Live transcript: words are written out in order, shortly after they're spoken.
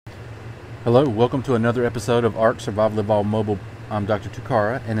Hello, welcome to another episode of ARK Survival Evolved Mobile. I'm Dr.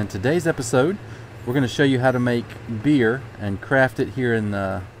 Tokara, and in today's episode, we're going to show you how to make beer and craft it here in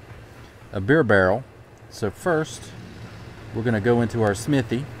a beer barrel. So first, we're going to go into our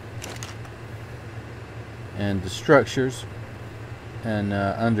smithy and the structures, and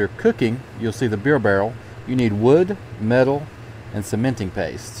under cooking, you'll see the beer barrel. You need wood, metal, and cementing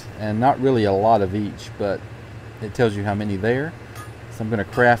paste, and not really a lot of each, but it tells you how many there. So I'm going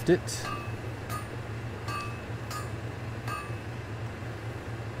to craft it.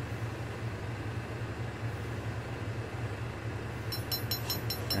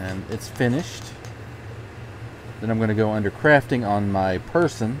 And it's finished. Then I'm going to go under crafting on my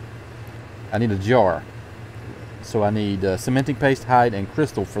person. I need a jar. So I need cementing paste, hide, and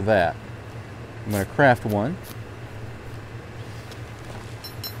crystal for that. I'm going to craft one.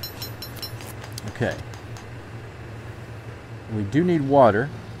 Okay. We do need water.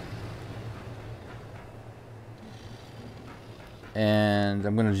 And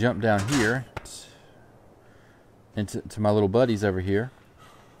I'm going to jump down here into my little buddies over here.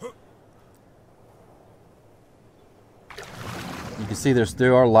 You can see they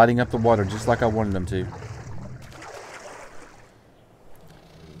are lighting up the water just like I wanted them to.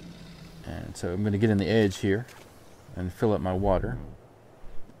 And so I'm going to get in the edge here and fill up my water.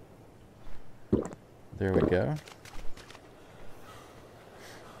 There we go.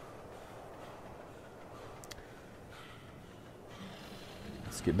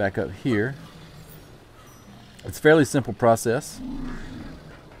 Let's get back up here. It's a fairly simple process.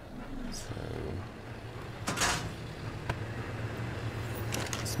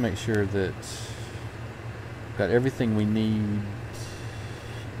 Make sure that we've got everything we need.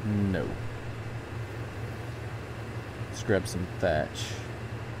 No. Let's grab some thatch.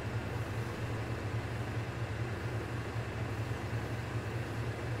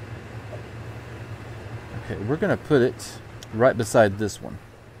 Okay, we're going to put it right beside this one.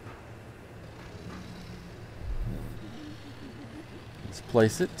 Let's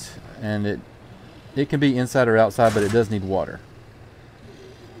place it, and it can be inside or outside, but it does need water.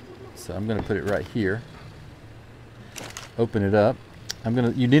 So I'm going to put it right here. Open it up.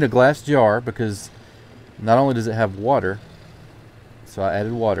 You need a glass jar because not only does it have water, so I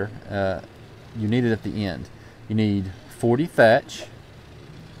added water, you need it at the end. You need 40 thatch,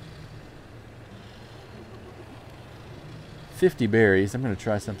 50 berries. I'm going to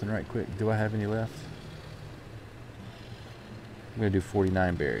try something right quick. Do I have any left? I'm going to do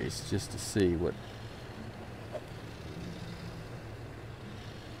 49 berries just to see what.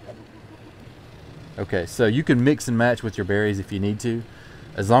 Okay, so you can mix and match with your berries if you need to,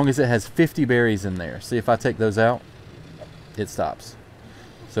 as long as it has 50 berries in there. See, if I take those out, it stops.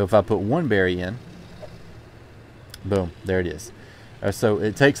 So if I put one berry in, boom, there it is. So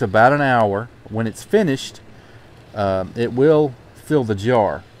it takes about an hour. When it's finished, it will fill the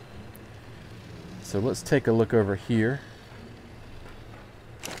jar. So let's take a look over here.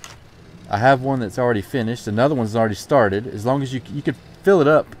 I have one that's already finished. Another one's already started. As long as you can fill it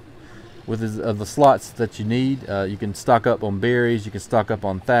up with the slots that you need. You can stock up on berries, you can stock up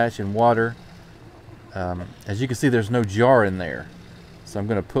on thatch and water. As you can see, there's no jar in there, so I'm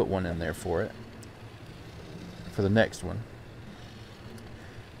going to put one in there for the next one.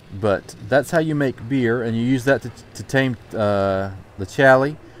 But that's how you make beer, and you use that to tame the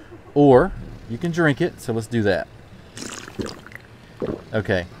chaly, or you can drink it. So let's do that.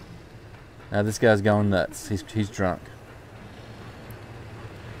 Okay, now this guy's going nuts. He's drunk.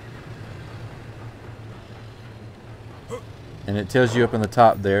 And it tells you up in the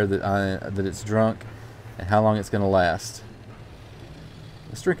top there that it's drunk and how long it's going to last.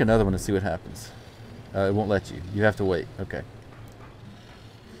 Let's drink another one and see what happens. It won't let you. You have to wait. Okay.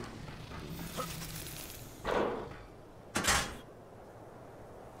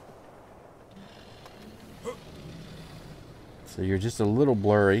 So you're just a little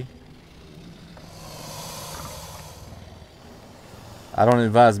blurry. I don't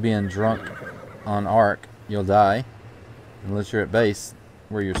advise being drunk on ARK. You'll die. Unless you're at base,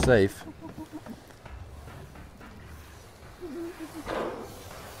 where you're safe.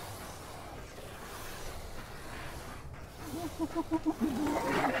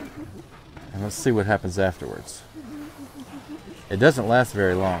 And let's see what happens afterwards. It doesn't last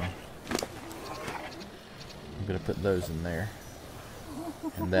very long. I'm going to put those in there.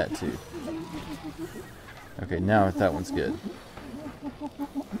 And that too. Okay, now that one's good.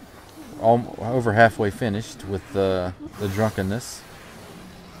 Over halfway finished with the drunkenness.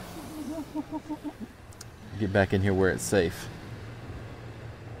 Get back in here where it's safe.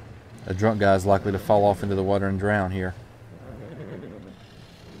 A drunk guy is likely to fall off into the water and drown here.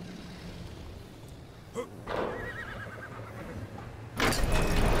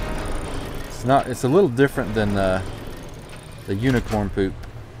 It's a little different than the unicorn poop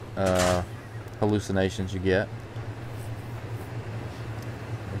hallucinations you get.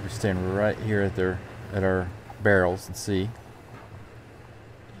 We stand right here at our barrels and see.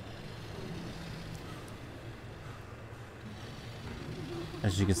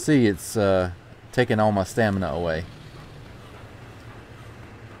 As you can see, it's taking all my stamina away.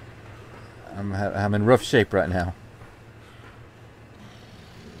 I'm in rough shape right now.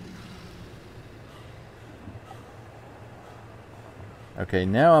 Okay,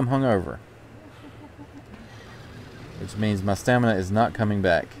 now I'm hungover, which means my stamina is not coming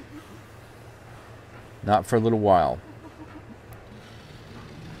back. Not for a little while.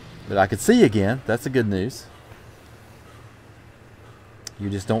 But I could see again. That's the good news. You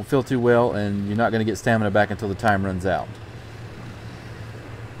just don't feel too well, and you're not going to get stamina back until the time runs out.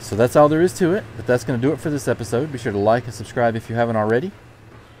 So that's all there is to it, but that's going to do it for this episode. Be sure to like and subscribe if you haven't already.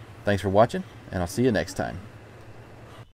 Thanks for watching, and I'll see you next time.